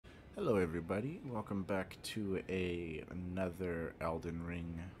Hello everybody, welcome back to another Elden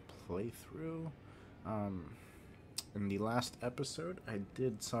Ring playthrough. Um, in the last episode, I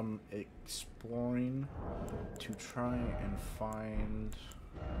did some exploring to try and find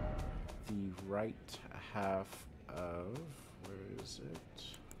the right half of... where is it?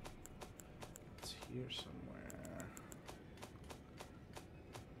 It's here somewhere.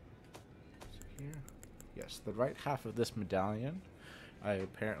 Is it here? Yes, the right half of this medallion. I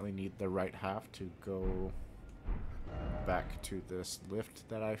apparently need the right half to go back to this lift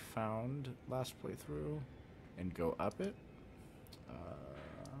that I found last playthrough and go up it.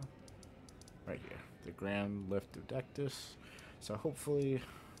 Right here, the Grand Lift of Dectus. So hopefully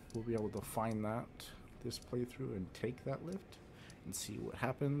we'll be able to find that this playthrough and take that lift and see what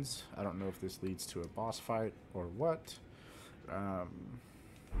happens. I don't know if this leads to a boss fight or what.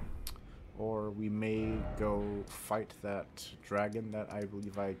 Or we may go fight that dragon that I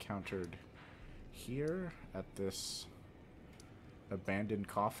believe I encountered here at this abandoned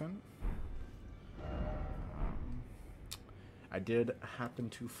coffin. I did happen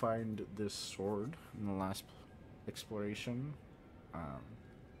to find this sword in the last exploration.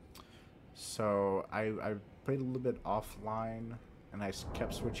 So I played a little bit offline, and I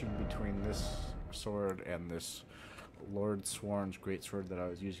kept switching between this sword and this Lord Sworn's greatsword that I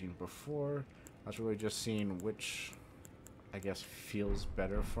was using before. I was really just seeing which, I guess, feels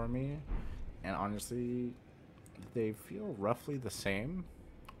better for me. And honestly, they feel roughly the same,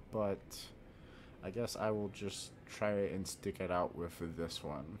 but I guess I will just try and stick it out with this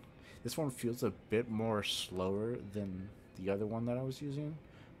one. This one feels a bit more slower than the other one that I was using.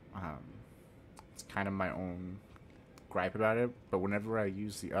 It's kind of my own gripe about it, but whenever I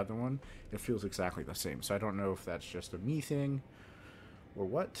use the other one, it feels exactly the same. So I don't know if that's just a me thing or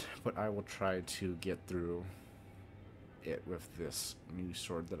what, but I will try to get through it with this new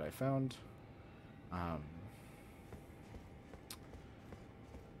sword that I found. I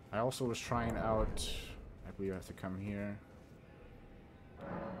also was trying out, I believe I have to come here.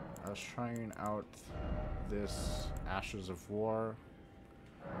 I was trying out this Ashes of War,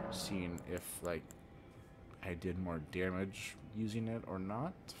 seeing if like I did more damage using it or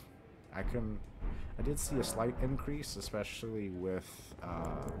not. I did see a slight increase, especially with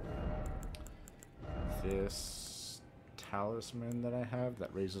this talisman that I have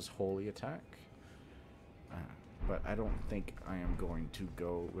that raises holy attack. But I don't think I am going to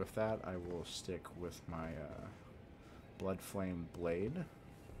go with that. I will stick with my Blood Flame Blade.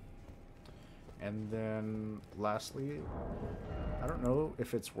 And then lastly, I don't know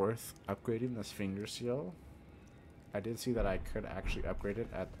if it's worth upgrading this finger seal. I did see that I could actually upgrade it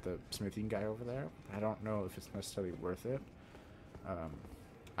at the smithing guy over there. I don't know if it's necessarily worth it.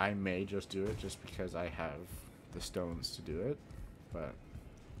 I may just do it just because I have the stones to do it, but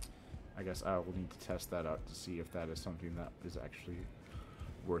I guess I will need to test that out to see if that is something that is actually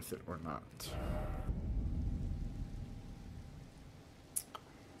worth it or not.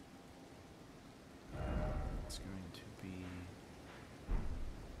 It's going to be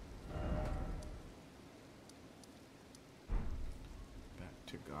back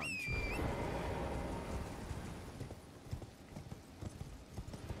to Godric.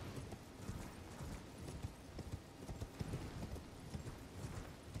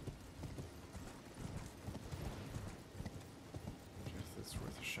 Guess that's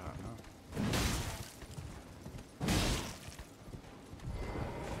worth a shot, huh?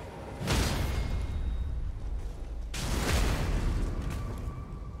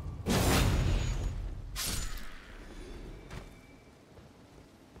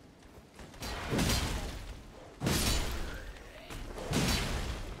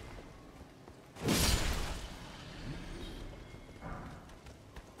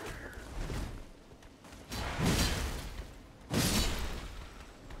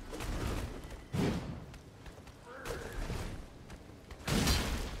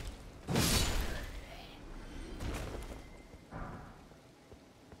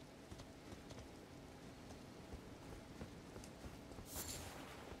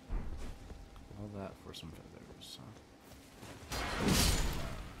 All that for some feathers, huh?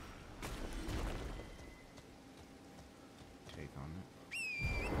 Take on it.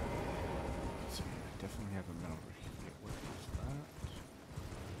 Let's see, I definitely have a mill over here. What is that?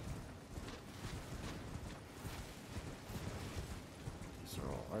 These are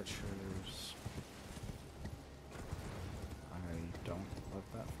all archers. I don't love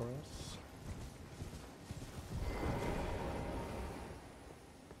that for us.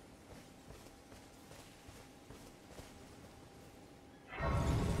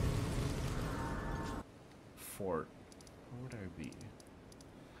 Fort. Where would I be?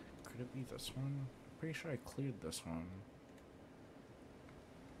 Could Could it be this one? Pretty sure I cleared this one.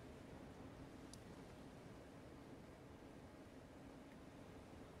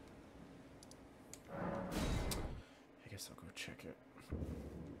 I guess I'll go check it.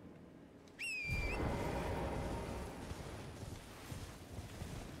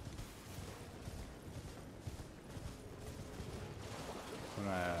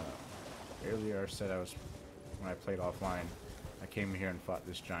 Earlier I said when I played offline, I came here and fought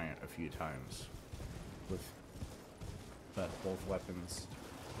this giant a few times with both weapons,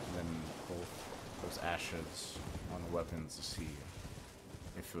 and then both those ashes on the weapons to see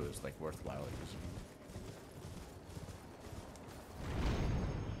if it was like worthwhile using.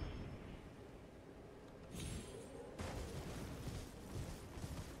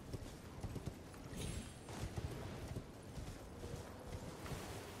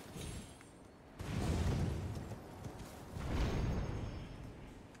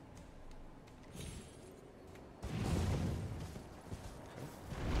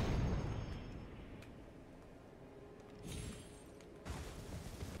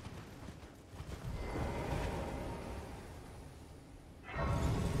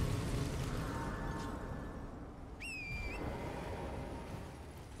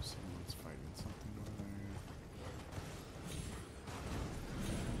 Someone's fighting something over there.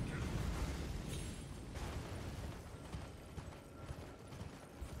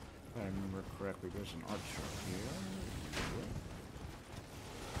 If I remember correctly, there's an archer here.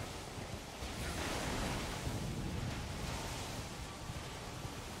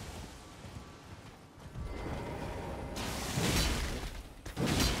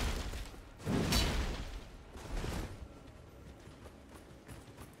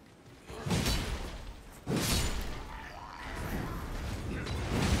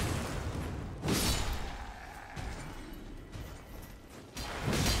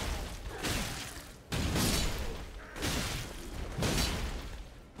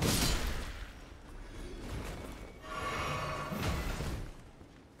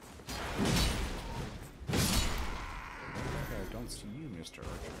 To you, Mr.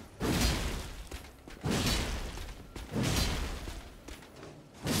 Archer.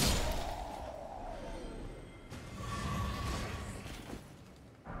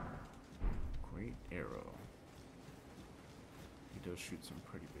 Great arrow. He does shoot some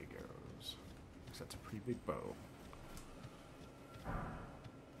pretty big arrows. Because that's a pretty big bow.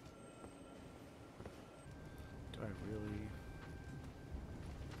 Do I really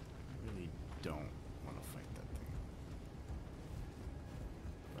don't want to fight that thing.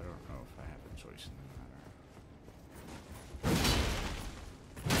 I don't know if I have a choice in the matter.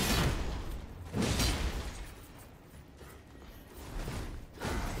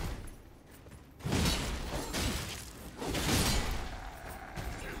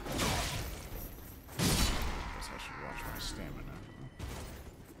 Guess I should watch my stamina.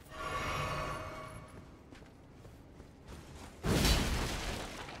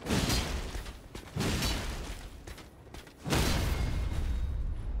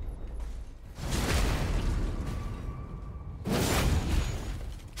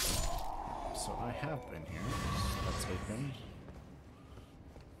 So I have been here. That's open.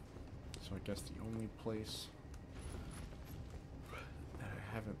 So I guess the only place that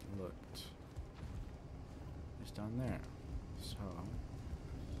I haven't looked is down there. So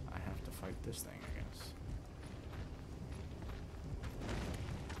I have to fight this thing, I guess.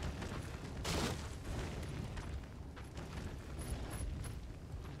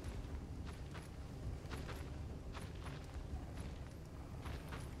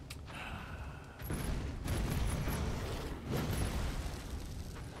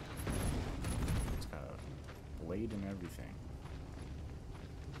 Blade and everything.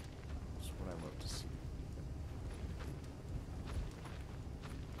 That's what I love to see.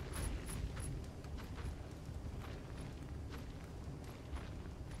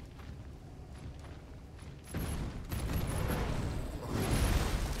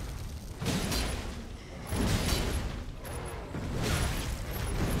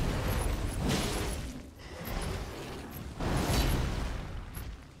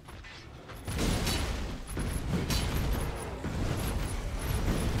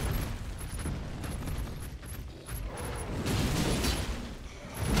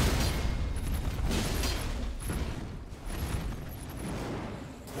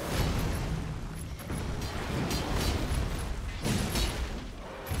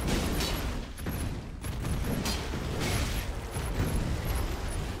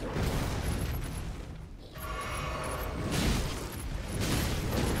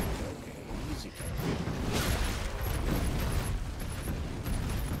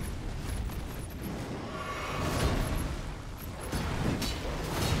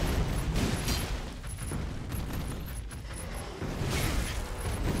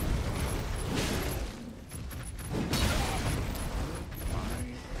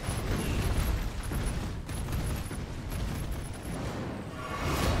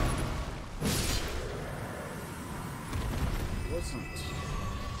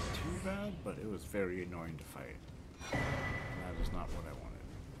 it was very annoying to fight. And that is not what I wanted.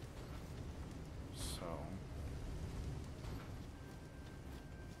 So...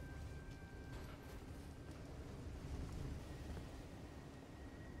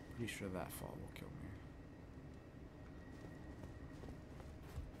 pretty sure that fall will kill me.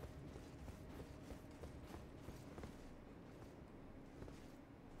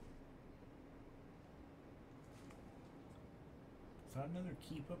 Is that another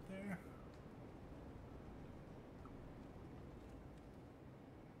keep up there?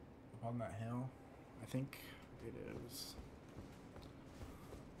 Up on that hill? I think it is.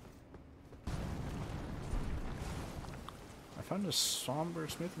 I found a somber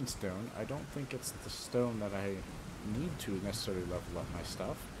smithing stone. I don't think it's the stone that I need to necessarily level up my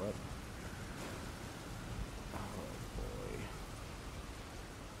stuff, but... oh boy.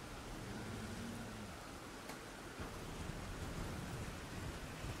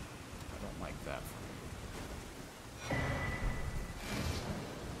 I don't like that.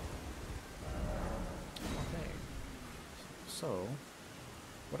 Okay. So,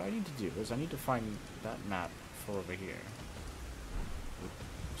 what I need to do is I need to find that map for over here.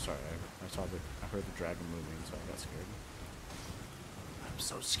 Sorry, I heard the dragon moving, so I got scared. I'm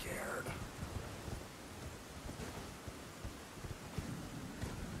so scared.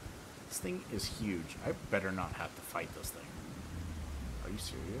 This thing is huge. I better not have to fight this thing. Are you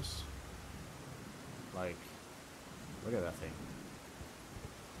serious? Like, look at that thing.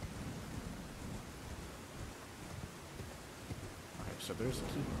 Okay, so there's a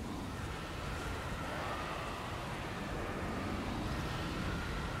key.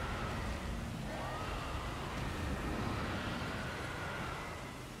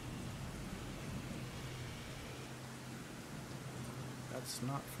 That's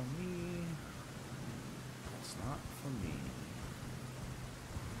not for me. That's not for me.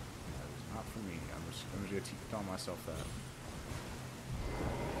 That is not for me. I'm just gonna tell myself that.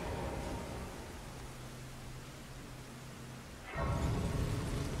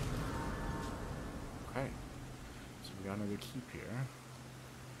 Okay. So we got another keep here.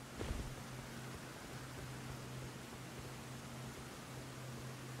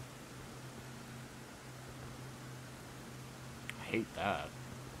 I hate that.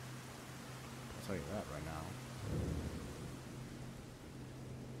 I'll tell you that right now.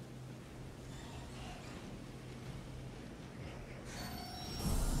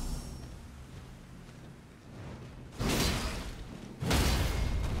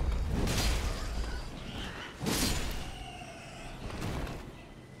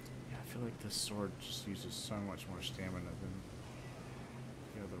 Yeah, I feel like this sword just uses so much more stamina than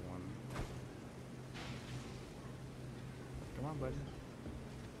the other one. Come on, buddy.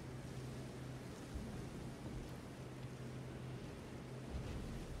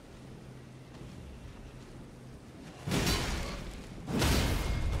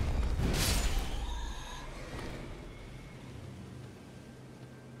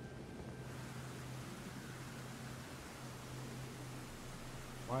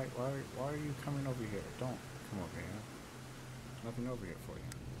 Why are you coming over here? Don't come over here. There's nothing over here for you.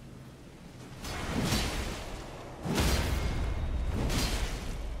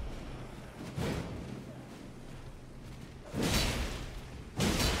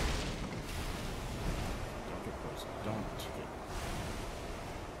 Don't get close. Don't get...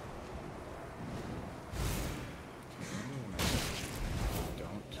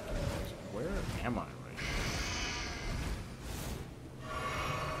 don't get close. Where am I right now?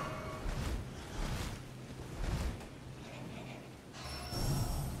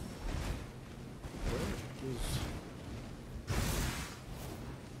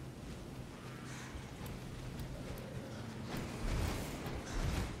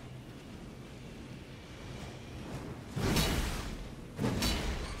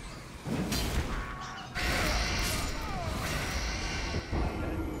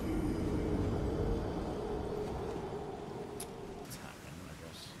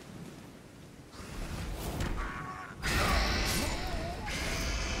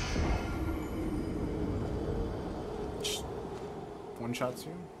 One shots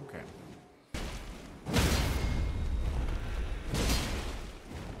you? Okay.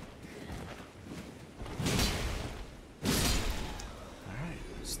 Alright,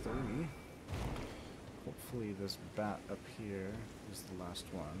 it's 30. Hopefully this bat up here is the last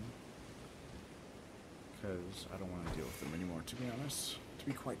one. Because I don't want to deal with them anymore, to be honest. To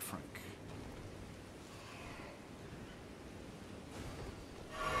be quite frank.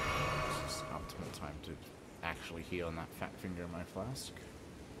 This is optimal time to actually heal on that fat finger in my flask.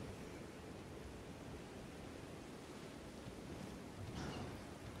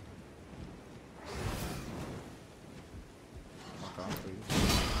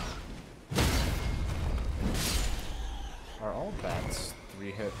 Are all bats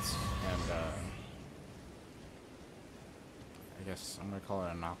 3 hits and I guess I'm gonna call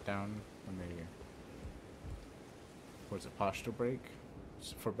it a knockdown when they, what's it, posture break?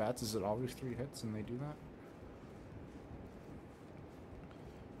 So for bats, is it always 3 hits and they do that?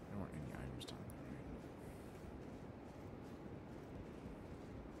 There weren't any items down there, right?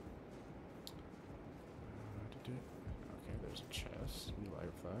 Okay, there's a chest. We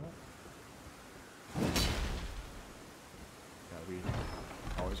like that. Yeah, we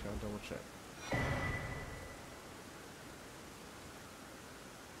always gotta double check.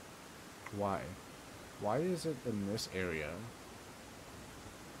 Why? Why is it in this area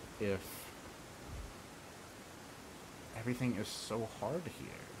if everything is so hard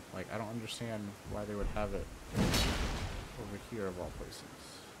here? Like, I don't understand why they would have it over here of all places.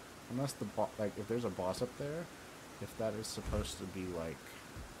 Unless the like, if there's a boss up there, if that is supposed to be like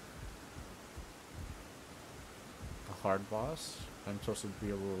a hard boss, I'm supposed to be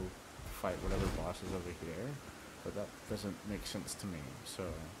able to fight whatever boss is over here, but that doesn't make sense to me, so...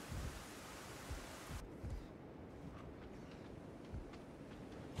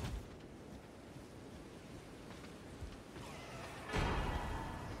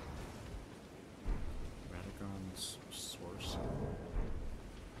 Radagon's source.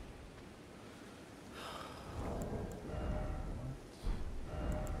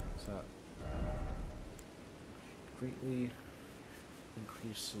 So that greatly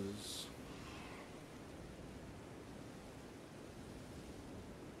increases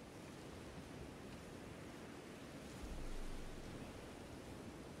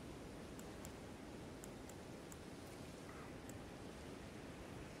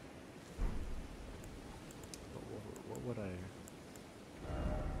what would I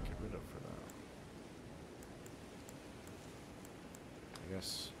get rid of for that? I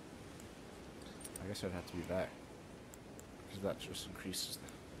guess it'd have to be that, because that just increases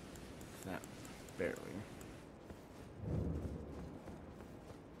that barely.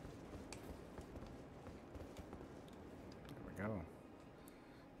 There we go.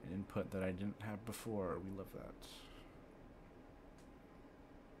 An input that I didn't have before. We love that.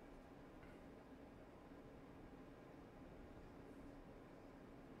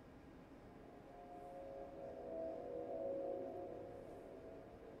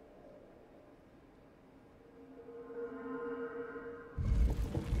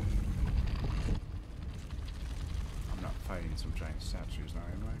 Fighting some giant statues now,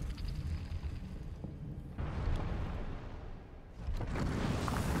 am I?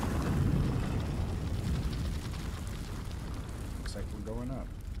 Looks like we're going up.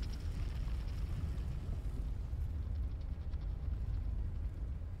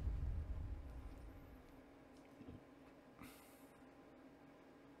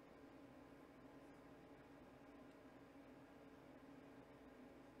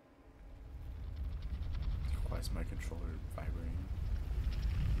 Why is my controller vibrating?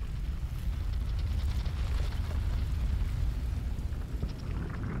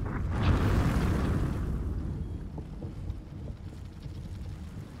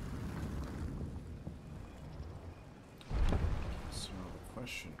 So the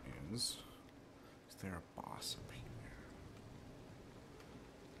question is there a boss up here?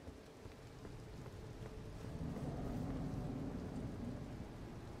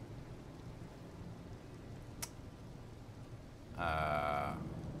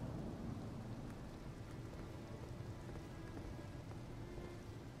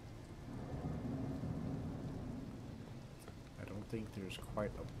 I don't think there's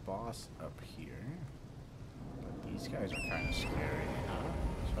quite a boss up here, but these guys are kind of scary, huh?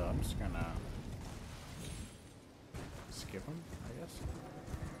 So I'm just gonna skip them, I guess.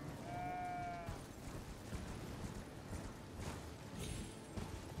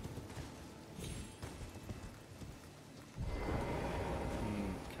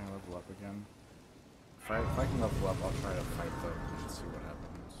 Can I level up again? If I can level up, I'll try to fight them and see what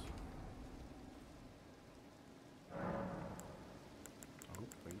happens. Oh,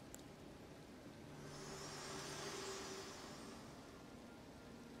 wait.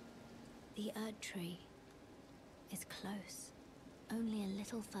 The Erd tree is close, only a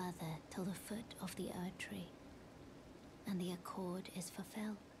little further till the foot of the Erd tree, and the accord is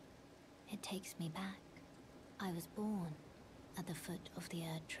fulfilled. It takes me back. I was born at the foot of the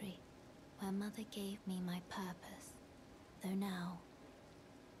Erd tree, where Mother gave me my purpose, though now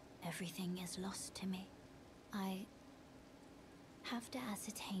everything is lost to me. I have to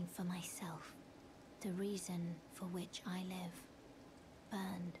ascertain for myself the reason for which I live,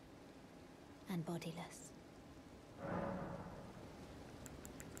 burned and bodiless.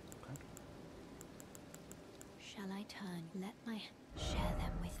 Okay. shall I turn? Let my share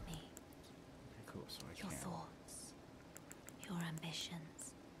them with me. Okay, cool. So I Your can. thoughts, your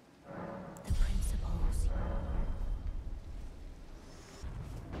ambitions, the principles.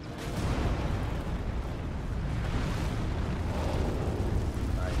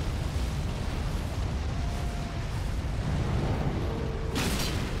 Right.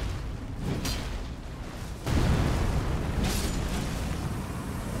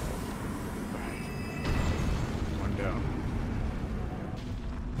 One down.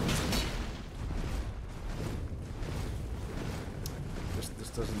 This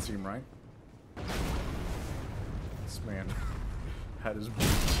doesn't seem right. This man had his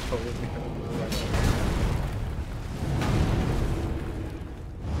totally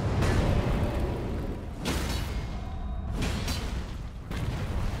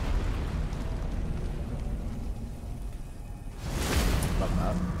about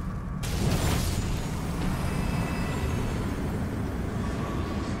that.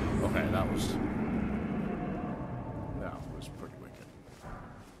 Okay, that was pretty wicked.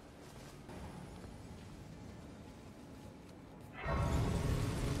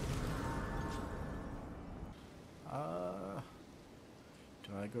 Do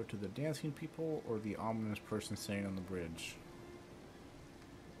I go to the dancing people or the ominous person staying on the bridge?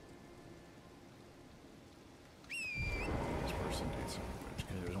 Ominous person dancing on the bridge,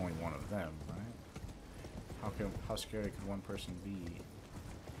 because there's only one of them, right? How scary could one person be?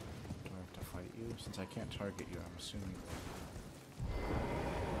 Do I have to fight you? Since I can't target you, I'm assuming you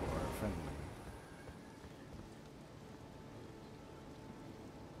are friendly.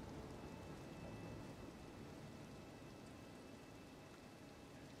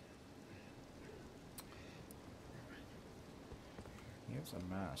 He has a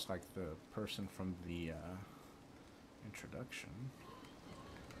mask, like the person from the introduction.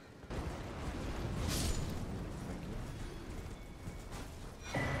 Thank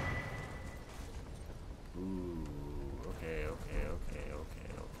you. Ooh, okay.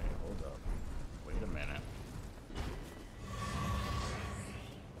 Hold up. Wait a minute.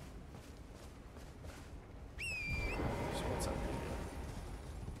 So what's up here?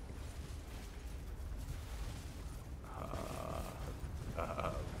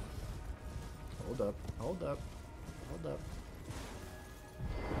 Hold up.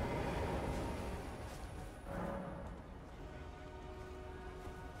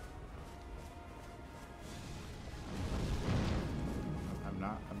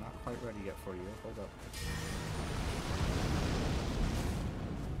 I'm not quite ready yet for you. Hold up.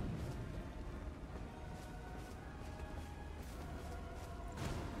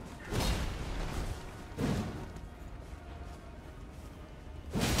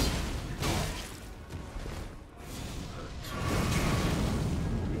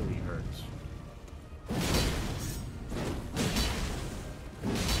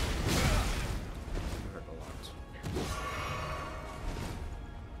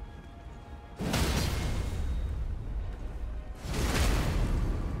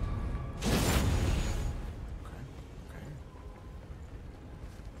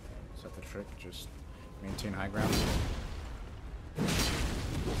 Trick, just maintain high ground.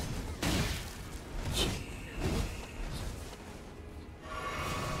 Jeez.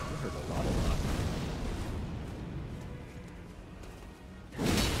 You heard a lot of that.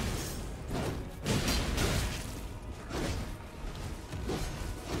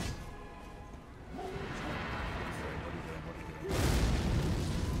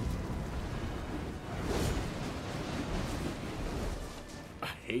 I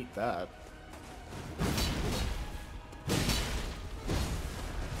hate that.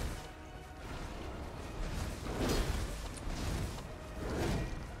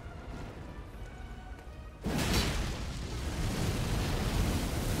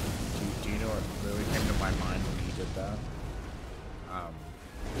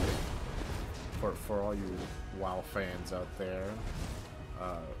 For all you WoW fans out there,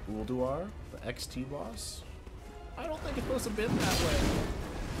 Ulduar, the XT boss, I don't think it's supposed to have been that way.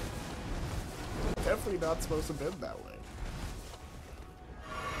 Definitely not supposed to have been that way.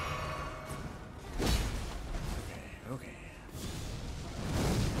 Okay.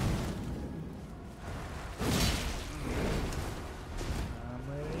 I'm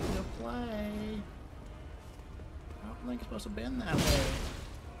ready to play. I don't think it's supposed to have been that way.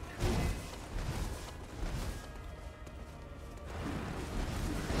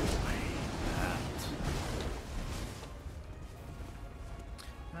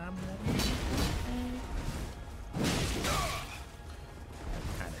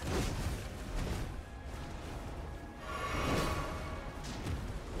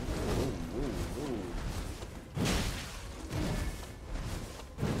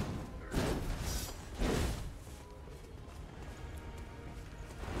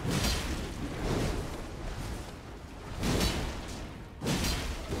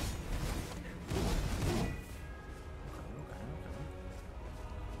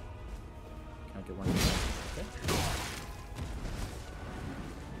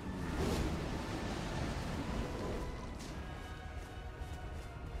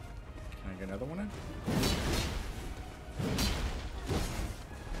 get another one in?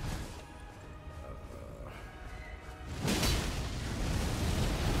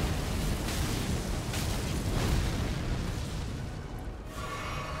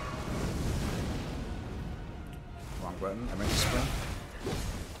 Wrong button. I meant to sprint.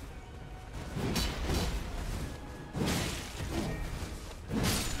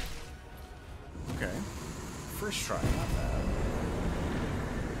 Okay. First try, not bad.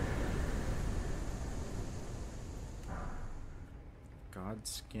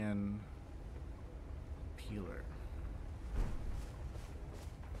 Godskin peeler.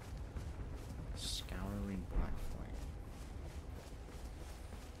 Scouring black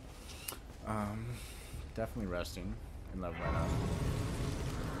flame. Definitely resting in level right now.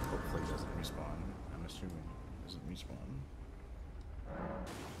 Hopefully it doesn't respawn. I'm assuming it doesn't respawn.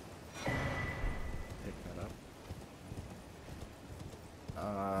 Pick that up.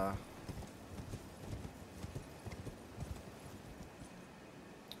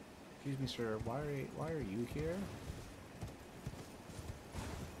 Excuse me, sir. Why are you here?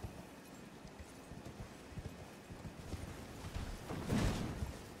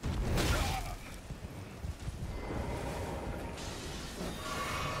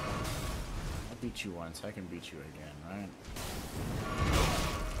 I beat you once. I can beat you again, right?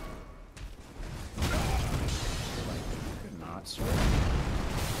 Like, good not, sir.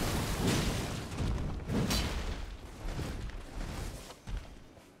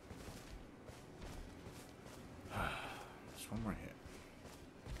 One more hit.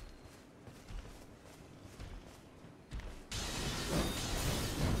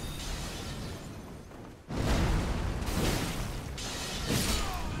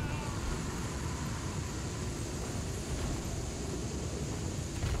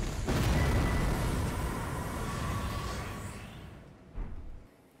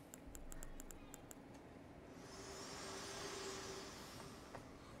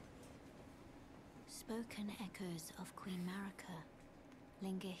 Spoken echoes of Queen Marika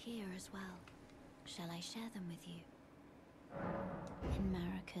linger here as well. Shall I share them with you? In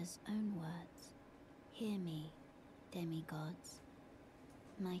Marika's own words, hear me, demigods.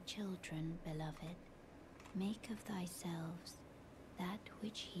 My children beloved, make of thyselves that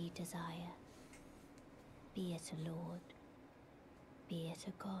which ye desire. Be it a lord, be it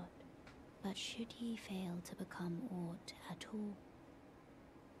a god, but should ye fail to become aught at all,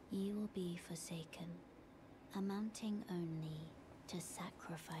 ye will be forsaken, amounting only to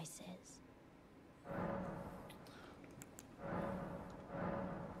sacrifices.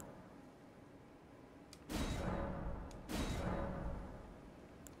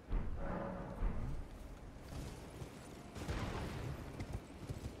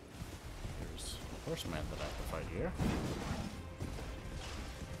 There's a horseman that I have to fight here.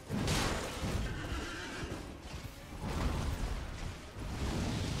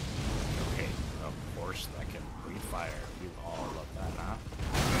 That can breathe fire. You all love that, huh?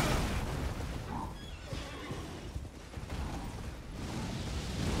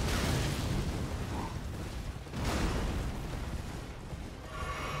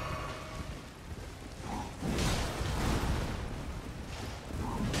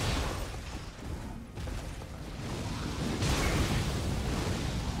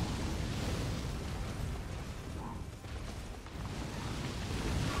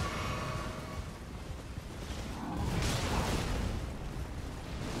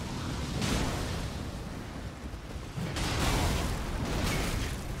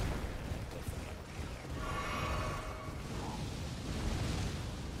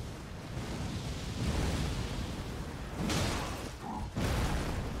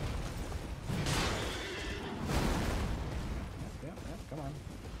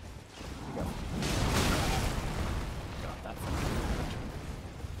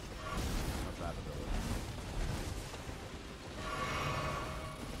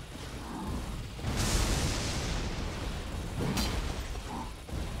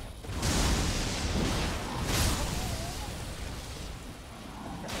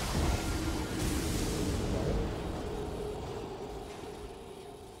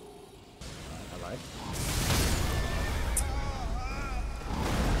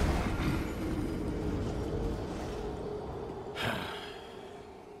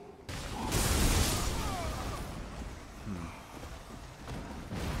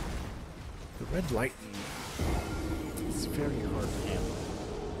 Red lightning is very hard to handle.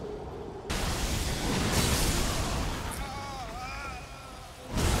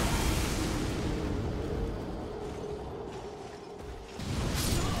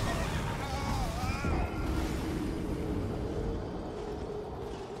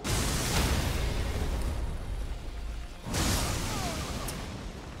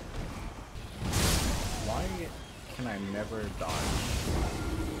 I never dodge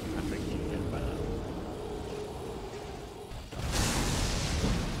after getting hit by that.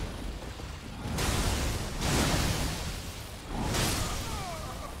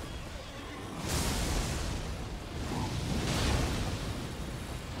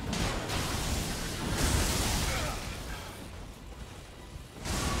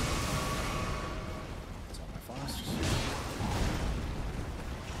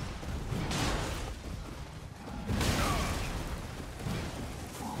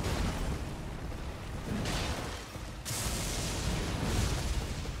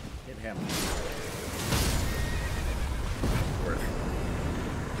 Him. Worth.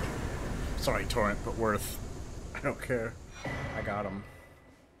 Sorry, Torrent, but worth. I don't care. I got him.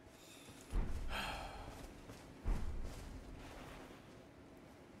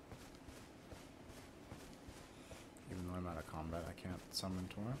 Even though I'm out of combat, I can't summon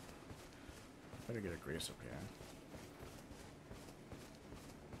Torrent. Better get a Grace up here.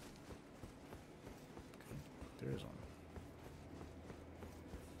 Okay, there is one.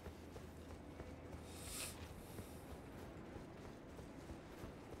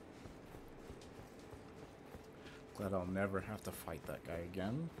 Glad I'll never have to fight that guy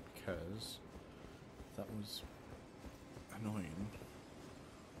again, because that was annoying.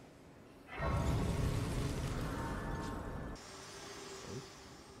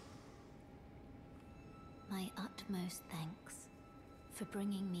 My utmost thanks for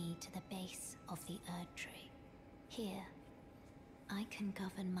bringing me to the base of the Erd Tree. Here, I can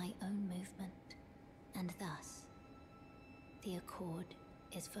govern my own movement, and thus, the accord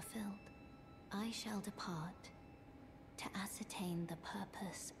is fulfilled. I shall depart to ascertain the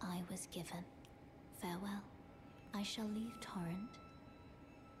purpose I was given. Farewell. I shall leave Torrent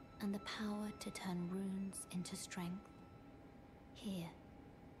and the power to turn runes into strength. Here,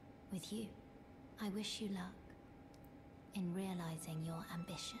 with you, I wish you luck in realizing your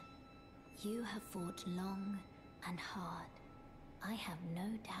ambition. You have fought long and hard. I have no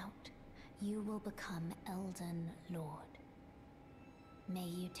doubt you will become Elden Lord. May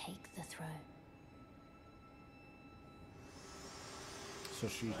you take the throne. So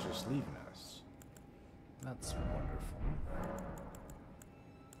she's just leaving us. That's wonderful.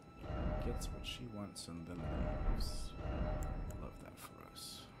 Gets what she wants and then leaves. Love that for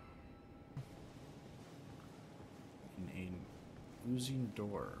us. In an oozing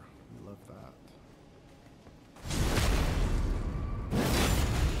door. Love that.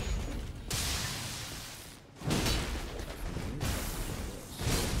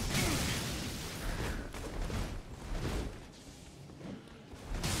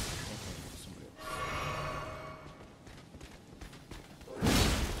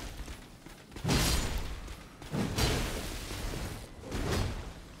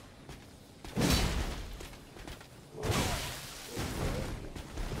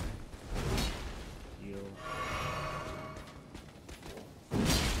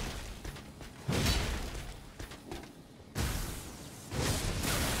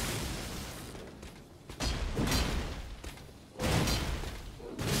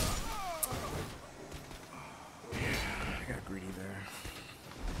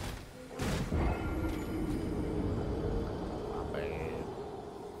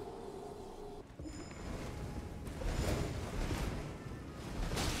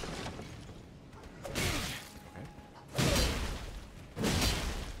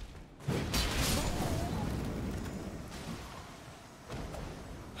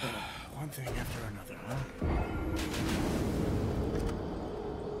 Thing after another, huh?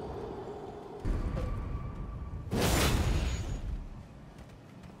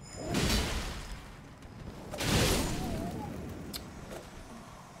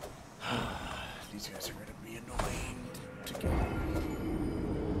 These guys are gonna be annoying together.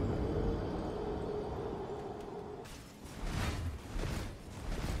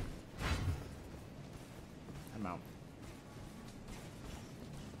 I'm out.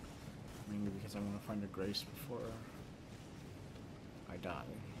 Mainly because I want to find a Grace before I die.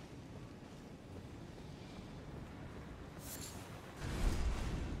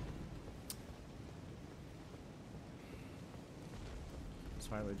 So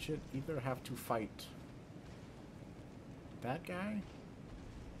I legit either have to fight that guy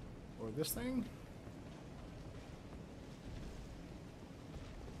or this thing.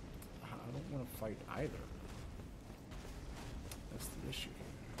 I don't want to fight either. That's the issue here.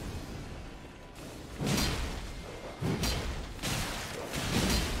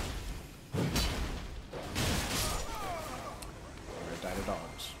 Die to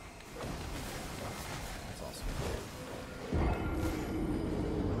dogs. That's awesome.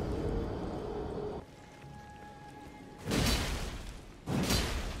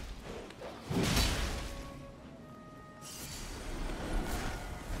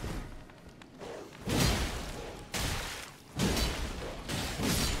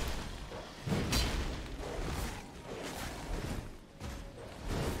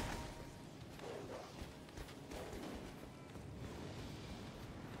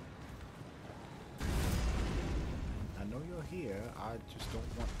 here. I just don't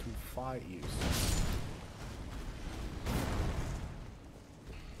want to fight you.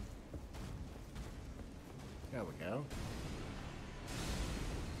 There we go.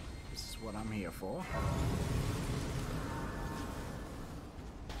 This is what I'm here for.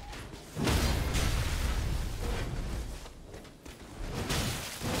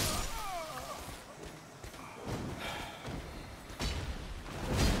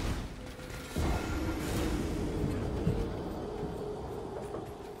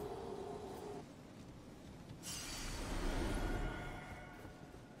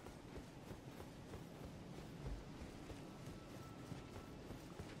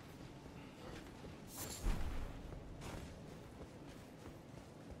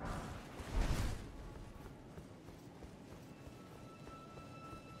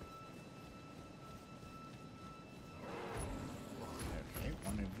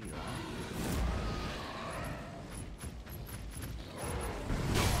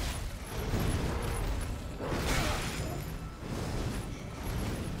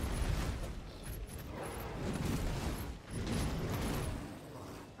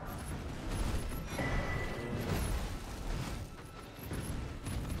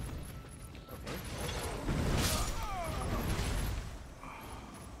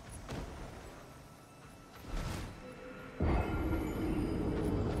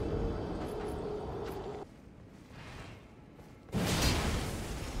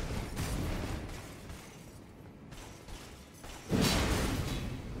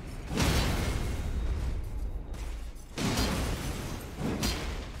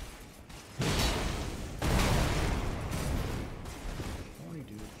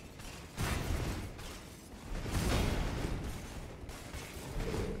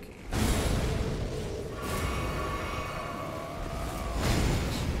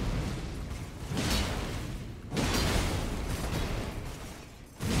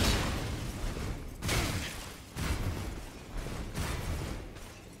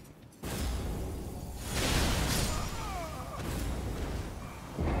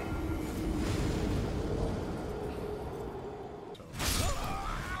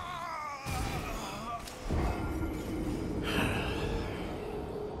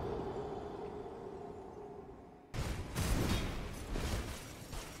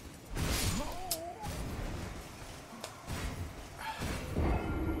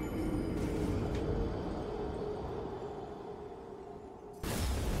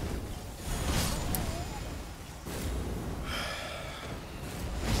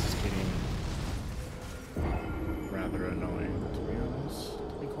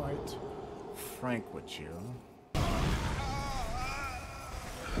 Frank with you.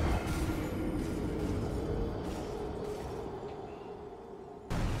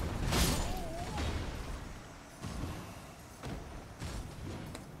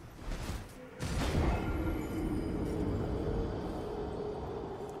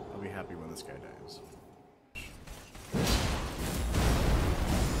 I'll be happy when this guy dies.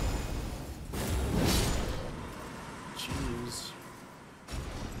 Cheese.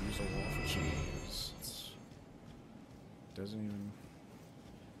 Use a wall for cheese. Doesn't even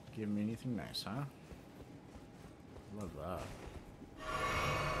give me anything nice, huh? Love that.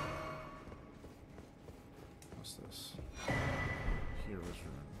 What's this? Hero's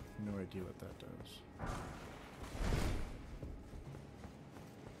Rune. No idea what that does.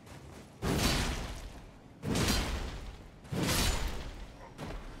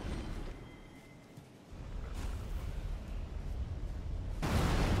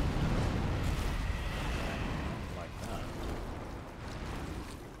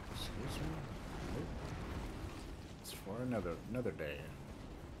 Another day.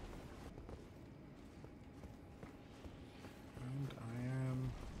 And I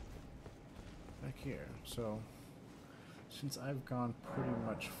am back here. So, since I've gone pretty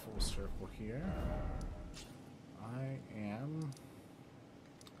much full circle here, I am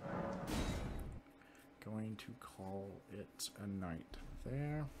going to call it a night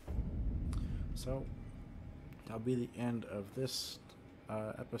there. So, that'll be the end of this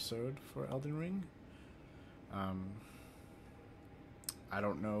episode for Elden Ring. I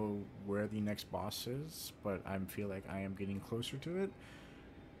don't know where the next boss is, but I feel like I am getting closer to it.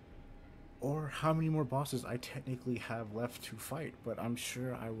 Or how many more bosses I technically have left to fight, but I'm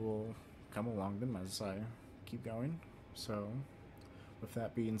sure I will come along them as I keep going. So, with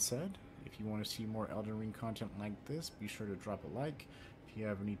that being said, if you want to see more Elden Ring content like this, be sure to drop a like. If you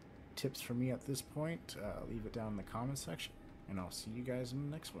have any tips for me at this point, leave it down in the comment section, and I'll see you guys in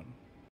the next one.